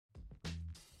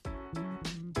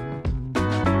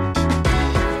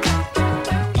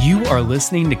are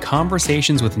listening to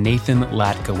Conversations with Nathan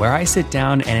Latka, where I sit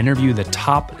down and interview the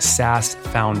top SaaS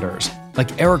founders,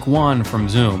 like Eric Yuan from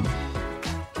Zoom.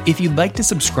 If you'd like to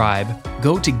subscribe,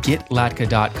 go to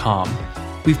getlatka.com.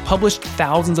 We've published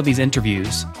thousands of these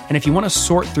interviews, and if you want to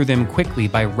sort through them quickly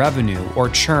by revenue or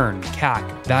churn,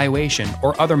 CAC, valuation,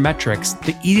 or other metrics,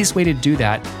 the easiest way to do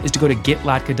that is to go to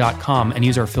getlatka.com and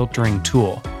use our filtering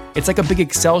tool. It's like a big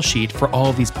Excel sheet for all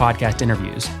of these podcast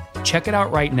interviews. Check it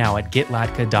out right now at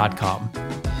getlatka.com.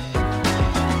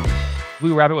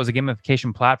 Blue Rabbit was a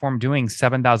gamification platform doing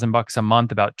 $7,000 a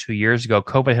month about 2 years ago.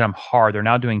 COVID hit them hard. They're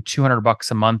now doing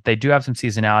 $200 a month. They do have some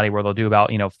seasonality where they'll do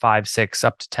about, 5, 6,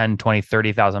 up to 10, 20,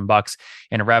 $30,000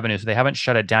 in revenue. So they haven't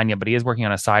shut it down yet, but he is working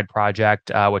on a side project,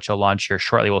 which will launch here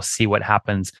shortly. We'll see what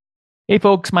happens. Hey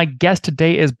folks, my guest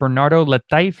today is Bernardo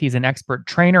Lataif. He's an expert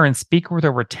trainer and speaker with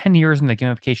over 10 years in the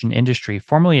gamification industry.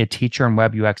 Formerly a teacher and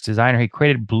web UX designer, he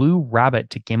created Blue Rabbit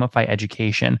to gamify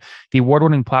education. The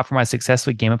award-winning platform has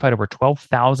successfully gamified over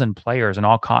 12,000 players in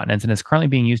all continents and is currently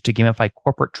being used to gamify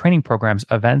corporate training programs,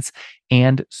 events,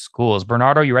 and schools.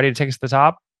 Bernardo, you ready to take us to the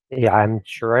top? Yeah, I'm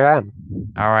sure I am.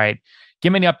 All right.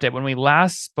 Give me an update. When we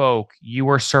last spoke, you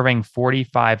were serving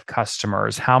 45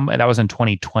 customers. That was in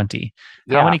 2020.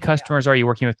 How many customers are you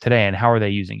working with today, and how are they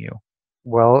using you?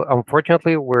 Well,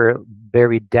 unfortunately, we're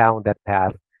very down that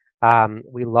path.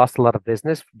 We lost a lot of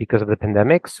business because of the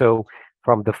pandemic. So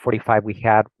from the 45 we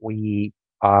had,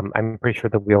 I'm pretty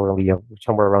sure that we only have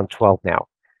somewhere around 12 now.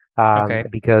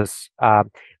 Because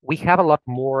we have a lot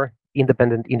more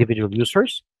independent individual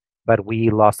users, but we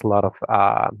lost a lot of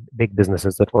big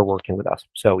businesses that were working with us.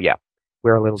 So yeah,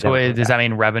 we're a little down. So does that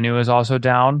mean revenue is also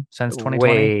down since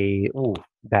 2020?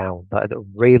 Down,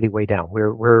 really way down.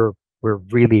 We're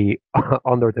really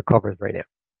under the covers right now.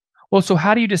 Well, so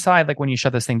how do you decide when you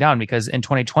shut this thing down? Because in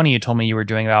 2020, you told me you were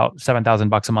doing about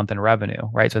 $7,000 a month in revenue,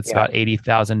 right? So it's about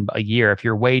 80,000 a year. If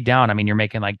you're way down, I mean, you're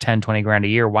making like 10, 20 grand a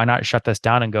year. Why not shut this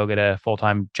down and go get a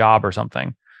full-time job or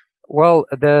something? Well,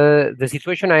 the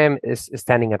situation I am is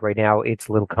standing at right now, it's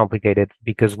a little complicated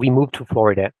because we moved to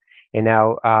Florida and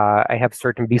now I have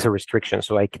certain visa restrictions,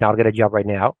 so I cannot get a job right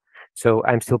now. So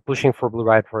I'm still pushing for Blue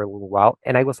Rabbit for a little while.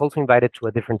 And I was also invited to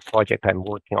a different project I'm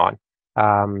working on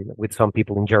with some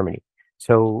people in Germany.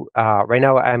 So right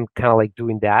now I'm kind of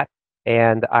doing that,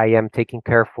 and I am taking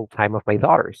care full time of my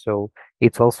daughter. So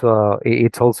it's also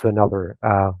another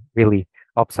really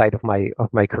upside of my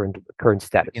current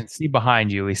status. You can see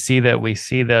behind you. We see the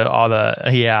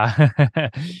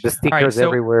the stickers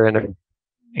everywhere and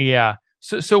yeah.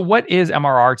 So what is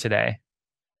MRR today?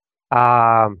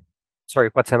 Sorry,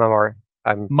 what's MRR?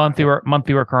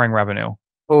 Monthly recurring revenue.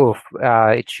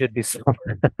 It should be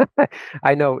somewhere.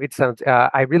 I know it sounds.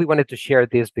 I really wanted to share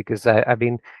this because I've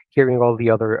been hearing all the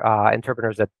other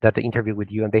entrepreneurs that interview with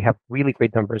you, and they have really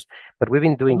great numbers. But we've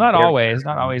been doing not always.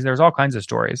 There's all kinds of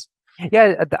stories.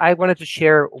 Yeah, I wanted to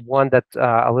share one that's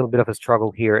a little bit of a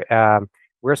struggle here.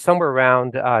 We're somewhere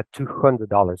around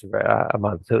 $200 a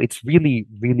month, so it's really,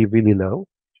 really, really low.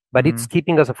 But it's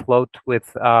keeping us afloat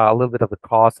with a little bit of the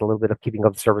cost, a little bit of keeping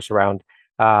up the service around.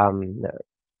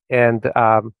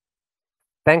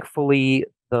 Thankfully,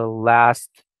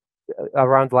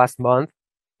 around last month,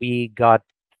 we got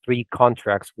 3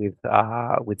 contracts with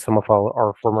some of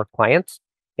our former clients,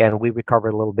 and we recovered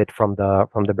a little bit from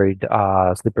the very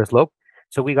slippery slope.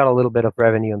 So we got a little bit of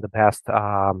revenue in the past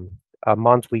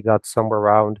month. We got somewhere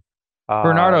around.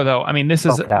 Bernardo, though, I mean, this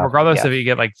is regardless if you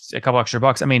get a couple extra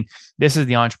bucks. I mean, this is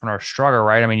the entrepreneur struggle,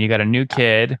 right? I mean, you got a new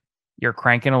kid, you're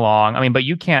cranking along. I mean, but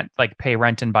you can't pay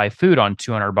rent and buy food on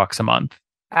 $200 a month.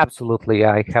 Absolutely,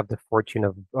 I have the fortune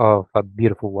of a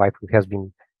beautiful wife who has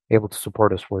been able to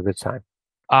support us for a good time.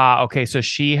 Okay, so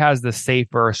she has the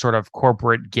safer sort of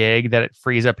corporate gig that it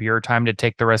frees up your time to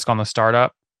take the risk on the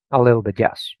startup? A little bit,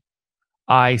 yes.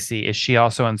 I see. Is she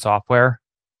also in software?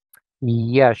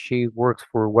 Yeah, she works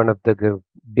for one of the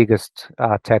biggest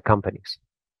tech companies.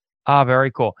 Very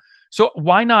cool. So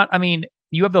why not? I mean,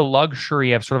 you have the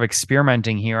luxury of sort of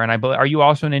experimenting here. And are you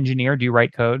also an engineer? Do you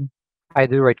write code? I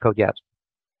do write code, yes.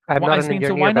 I'm not an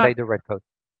engineer, but I do write code.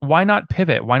 Why not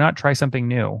pivot? Why not try something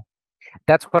new?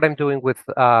 That's what I'm doing with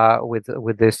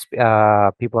this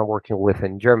people I'm working with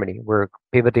in Germany. We're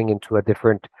pivoting into a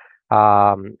different.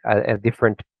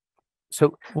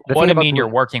 So what do you mean you're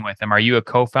working with them? Are you a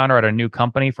co-founder at a new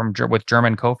company with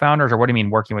German co-founders, or what do you mean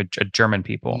working with German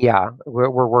people? Yeah,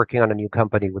 we're working on a new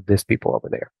company with these people over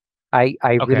there. I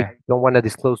really don't want to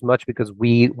disclose much because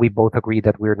we both agree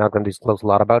that we're not going to disclose a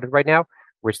lot about it right now.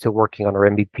 We're still working on our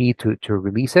MVP to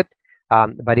release it,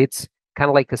 but it's kind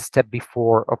of like a step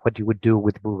before of what you would do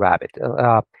with Blue Rabbit.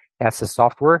 As a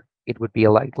software, it would be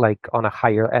like on a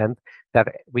higher end that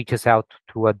reaches out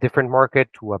to a different market,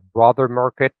 to a broader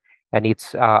market, and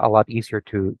it's a lot easier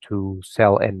to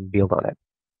sell and build on it.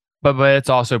 But it's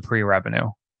also pre-revenue.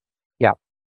 Yeah.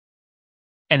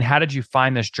 And how did you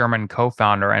find this German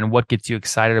co-founder, and what gets you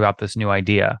excited about this new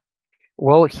idea?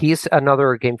 Well, he's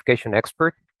another gamification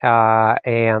expert,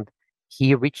 and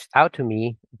he reached out to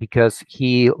me because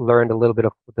he learned a little bit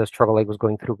of the struggle I was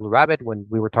going through Blue Rabbit when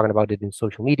we were talking about it in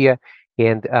social media,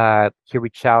 and he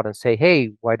reached out and say,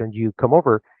 "Hey, why don't you come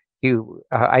over?"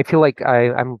 I feel like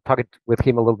I'm talking with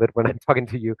him a little bit when I'm talking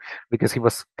to you because he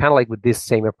was kind of like with this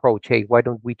same approach. Hey, why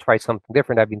don't we try something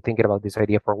different? I've been thinking about this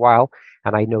idea for a while,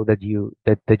 and I know that you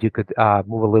could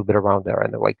move a little bit around there.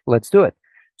 And they're like, let's do it.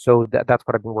 So that's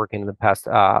what I've been working in the past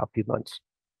few months.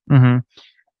 Mm-hmm.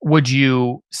 Would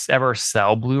you ever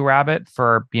sell Blue Rabbit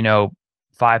for,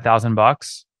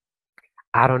 $5,000?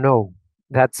 I don't know.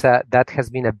 That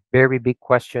has been a very big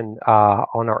question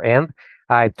on our end.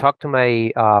 I've talked to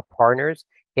my partners,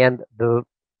 and the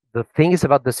thing is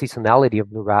about the seasonality of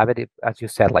Blue Rabbit, as you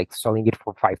said, like selling it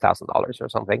for $5,000 or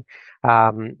something.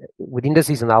 Within the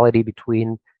seasonality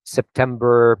between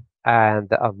September and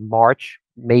March,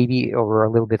 maybe or a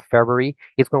little bit February,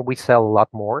 it's when we sell a lot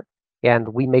more, and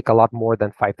we make a lot more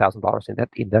than $5,000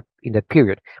 in that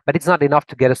period. But it's not enough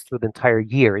to get us through the entire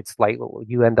year. It's like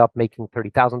you end up making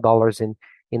 $30,000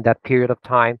 in that period of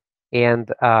time,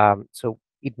 and so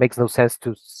it makes no sense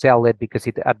to sell it because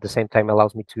it at the same time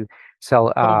allows me to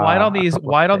sell. But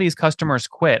why'd all these customers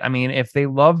quit? I mean, if they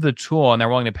love the tool and they're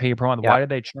willing to pay you per month, why did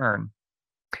they churn?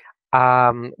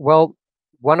 Well,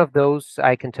 one of those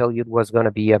I can tell you was going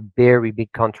to be a very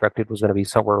big contract. It was going to be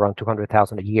somewhere around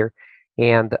 200,000 a year,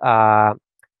 and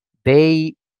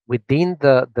they within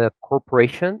the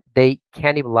corporation they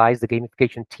cannibalized the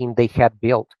gamification team they had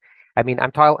built. I mean,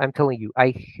 I'm telling you,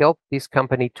 I helped this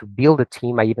company to build a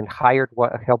team. I even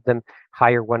helped them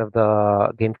hire one of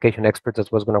the gamification experts that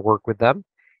was going to work with them.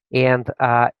 And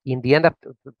in the end of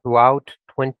throughout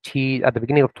at the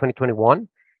beginning of 2021,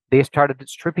 they started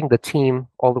stripping the team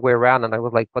all the way around, and I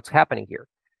was like, "What's happening here?"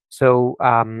 So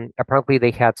apparently,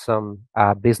 they had some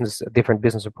different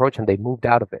business approach, and they moved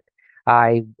out of it.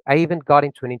 I even got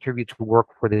into an interview to work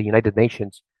for the United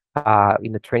Nations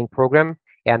in a training program,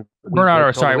 and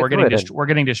Bernardo, sorry, we're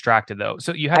getting distracted though.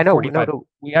 So you had 45. No.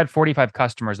 We had 45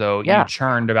 customers though. Yeah. You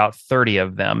churned about 30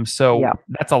 of them. So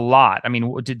that's a lot. I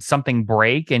mean, did something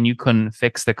break and you couldn't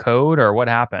fix the code, or what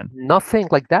happened? Nothing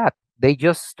like that. They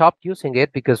just stopped using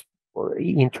it because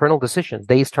internal decisions.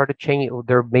 They started changing.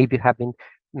 There maybe have been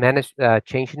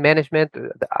change in management.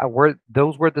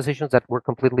 Those were decisions that were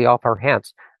completely off our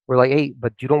hands. We're like, hey,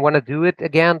 but you don't want to do it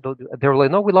again? They were like,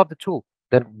 no, we love the tool.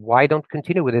 Then why don't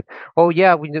continue with it? Oh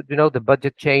yeah, the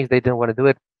budget changed. They didn't want to do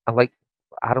it. I'm like,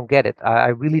 I don't get it. I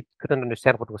really couldn't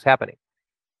understand what was happening.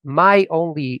 The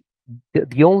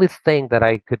only thing that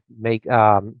I could make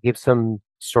give some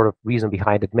sort of reason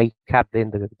behind it may have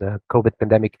been the COVID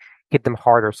pandemic hit them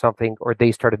hard or something, or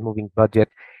they started moving budget.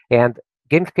 And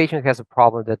gamification has a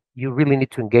problem that you really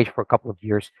need to engage for a couple of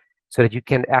years so that you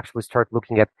can actually start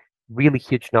looking at really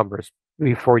huge numbers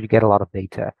before you get a lot of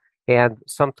data. And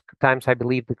sometimes I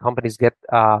believe the companies get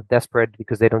desperate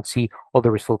because they don't see all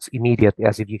the results immediately,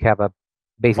 as if you have a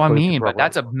basic. Well, but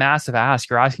that's a massive ask.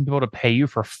 You're asking people to pay you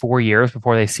for 4 years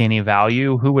before they see any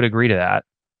value. Who would agree to that?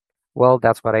 Well,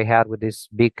 that's what I had with these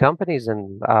big companies,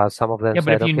 and some of them. Yeah,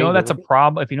 but if you know that's a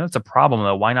problem,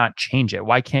 though, why not change it?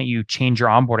 Why can't you change your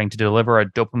onboarding to deliver a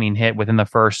dopamine hit within the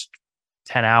first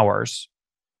 10 hours?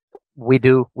 We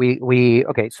do.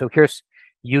 Okay. So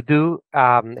you do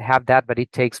have that, but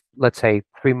it takes, let's say,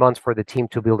 3 months for the team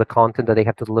to build the content that they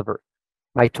have to deliver.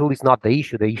 My tool is not the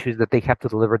issue. The issue is that they have to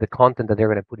deliver the content that they're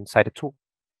going to put inside the tool.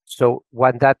 So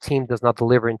when that team does not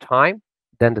deliver in time,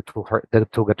 then the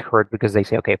tool gets hurt because they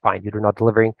say, okay, fine, you're not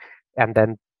delivering. And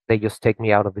then they just take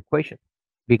me out of the equation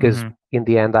because in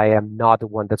the end, I am not the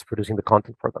one that's producing the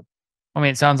content for them. I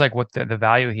mean, it sounds like what the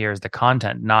value here is the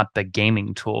content, not the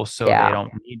gaming tool. So they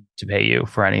don't need to pay you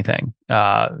for anything.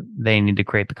 They need to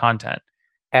create the content.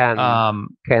 And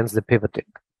hence the pivoting.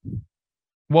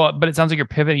 Well, but it sounds like you're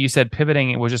pivoting. You said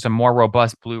pivoting was just a more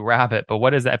robust Blue Rabbit. But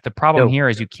what is that? If the problem here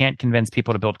is you can't convince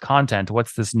people to build content,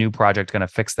 what's this new project going to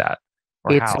fix that?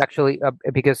 It's actually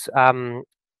because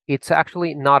it's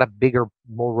actually not a bigger,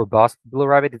 more robust Blue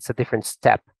Rabbit. It's a different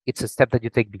step. It's a step that you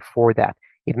take before that.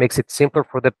 It makes it simpler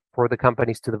for the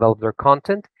companies to develop their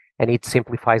content, and it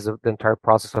simplifies the entire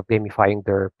process of gamifying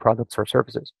their products or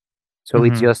services. So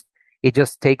it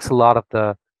just takes a lot of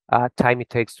the time it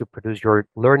takes to produce your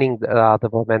learning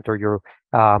development or your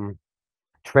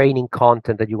training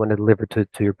content that you want to deliver to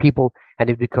your people, and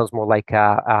it becomes more like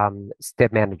a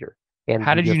step manager. And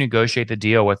How you did you just negotiate the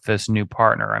deal with this new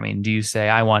partner? I mean, do you say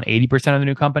I want 80% of the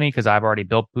new company because I've already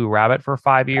built Blue Rabbit for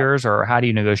 5 years, or how do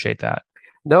you negotiate that?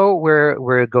 no,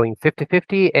 we're going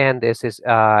 50-50, and this is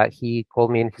he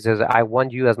called me and he says, I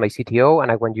want you as my CTO,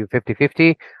 and I want you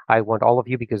 50-50. I want all of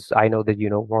you because I know that you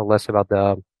know more or less about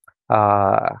the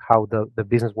how the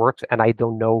business works, and I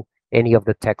don't know any of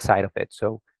the tech side of it.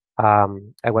 So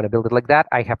I want to build it like that.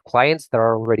 I have clients that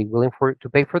are already willing for to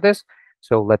pay for this,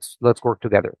 so let's work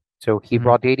together. So he Mhm.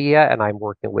 brought the idea, and I'm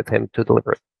working with him to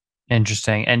deliver it.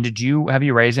 Interesting. And have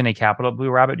you raised any capital at Blue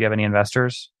Rabbit? Do you have any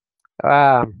investors?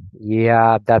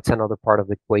 Yeah, that's another part of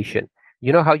the equation.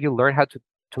 You know how you learn how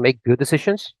to make good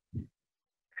decisions?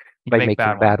 You By make making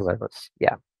bad bad ones. ones.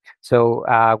 Yeah. So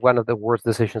one of the worst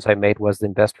decisions I made was the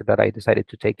investor that I decided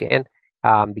to take in,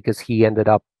 because he ended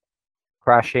up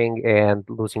crashing and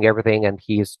losing everything, and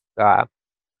he's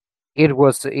it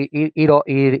was it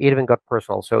even got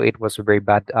personal. So it was a very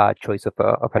bad choice of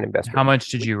an investor. How much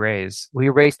did We, you raise? we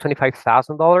raised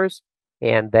 $25,000,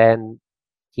 and then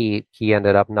he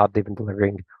ended up not even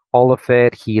delivering all of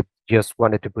it. He just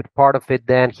wanted to put part of it.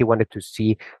 Then he wanted to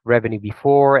see revenue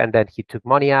before, and then he took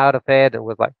money out of it and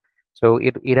was like, so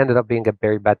it ended up being a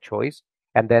very bad choice.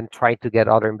 And then trying to get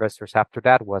other investors after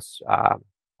that was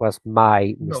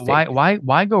my But mistake.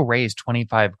 why go raise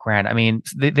 25 grand? I mean,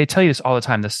 they tell you this all the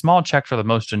time. The small checks are the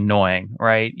most annoying,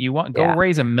 right? You want go Yeah,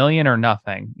 raise a million or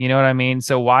nothing. You know what I mean?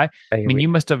 So why? I I mean, agree. you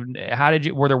must have how did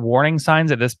you were there warning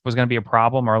signs that this was going to be a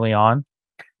problem early on?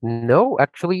 No,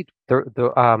 actually, there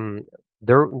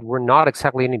were not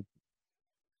exactly any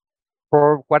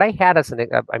for what I had as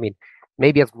I mean,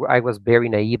 maybe as I was very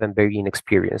naive and very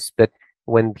inexperienced, but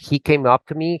when he came up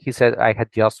to me, he said I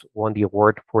had just won the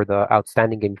award for the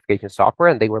outstanding gamification software,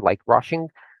 and they were like rushing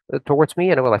towards me,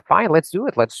 and I was like, fine, let's do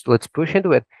it, let's push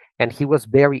into it. And he was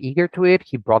very eager to it.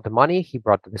 He brought the money, he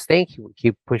brought the thing,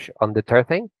 he pushed on the entire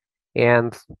thing,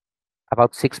 and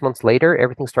about 6 months later,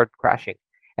 everything started crashing.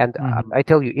 And Hmm. I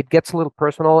tell you, it gets a little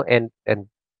personal, and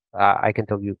I can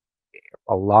tell you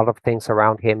a lot of things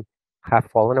around him have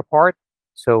fallen apart.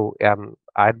 So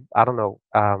I don't know.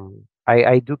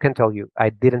 I do can tell you I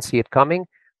didn't see it coming.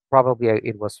 Probably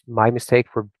it was my mistake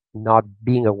for not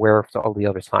being aware of all the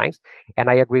other signs. And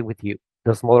I agree with you.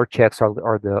 The smaller checks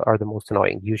are the most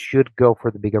annoying. You should go for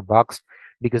the bigger bucks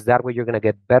because that way you're going to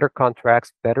get better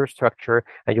contracts, better structure,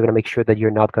 and you're going to make sure that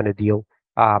you're not going to deal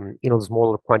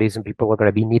smaller quantities, and people are going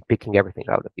to be nitpicking everything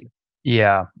out of you.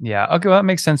 Yeah, yeah. Okay, well that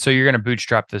makes sense. So you're going to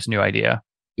bootstrap this new idea.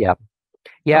 Yeah.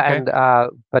 Yeah, Okay.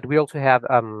 and but we also have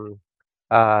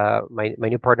my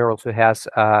new partner also has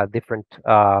different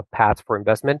paths for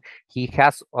investment. He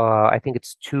has I think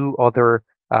it's two other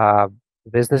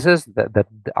businesses that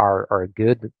are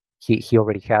good. He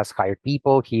already has hired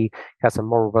people. He has a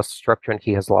more robust structure, and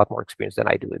he has a lot more experience than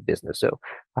I do in business. So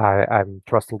I'm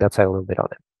trusting that side a little bit on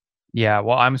it. Yeah,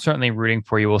 well, I'm certainly rooting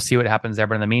for you. We'll see what happens there.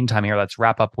 But in the meantime, here, let's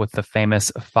wrap up with the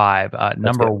famous five. That's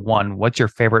Number good. one, what's your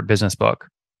favorite business book?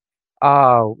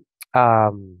 Oh,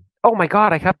 oh my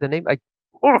God, I have the name.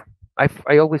 Oh,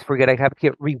 I always forget. I have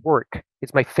here. Rework.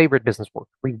 It's my favorite business book.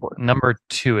 Rework. Number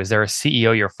two, is there a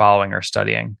CEO you're following or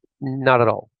studying? Not at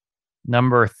all.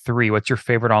 Number three, what's your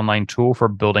favorite online tool for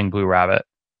building Blue Rabbit?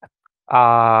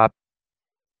 Uh,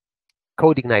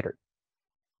 Code Igniter.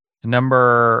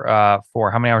 Number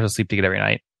four, how many hours of sleep do you get every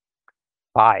night?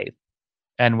 5.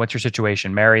 And what's your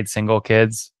situation? Married, single,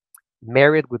 kids?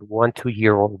 Married with 1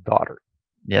 2-year-old daughter.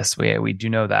 Yes, we do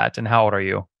know that. And how old are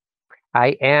you?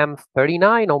 I am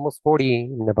 39, almost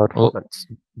 40 in about 4 Well, months.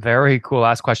 very cool.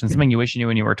 Last question. Something you wish you knew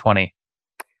when you were 20.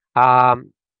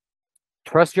 Um,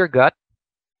 Trust your gut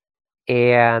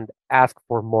and ask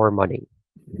for more money.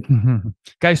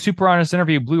 Guys, super honest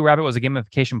interview. Blue Rabbit was a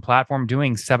gamification platform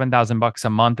doing 7,000 bucks a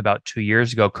month about 2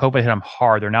 years ago. COVID hit them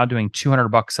hard. They're now doing 200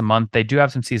 bucks a month. They do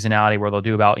have some seasonality where they'll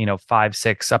do about, 5,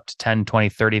 6, up to 10, 20,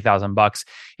 30,000 bucks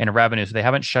in revenue. So they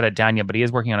haven't shut it down yet, but he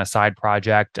is working on a side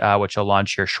project, which he'll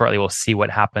launch here shortly. We'll see what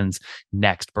happens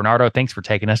next. Bernardo, thanks for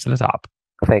taking us to the top.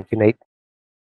 Thank you, Nate.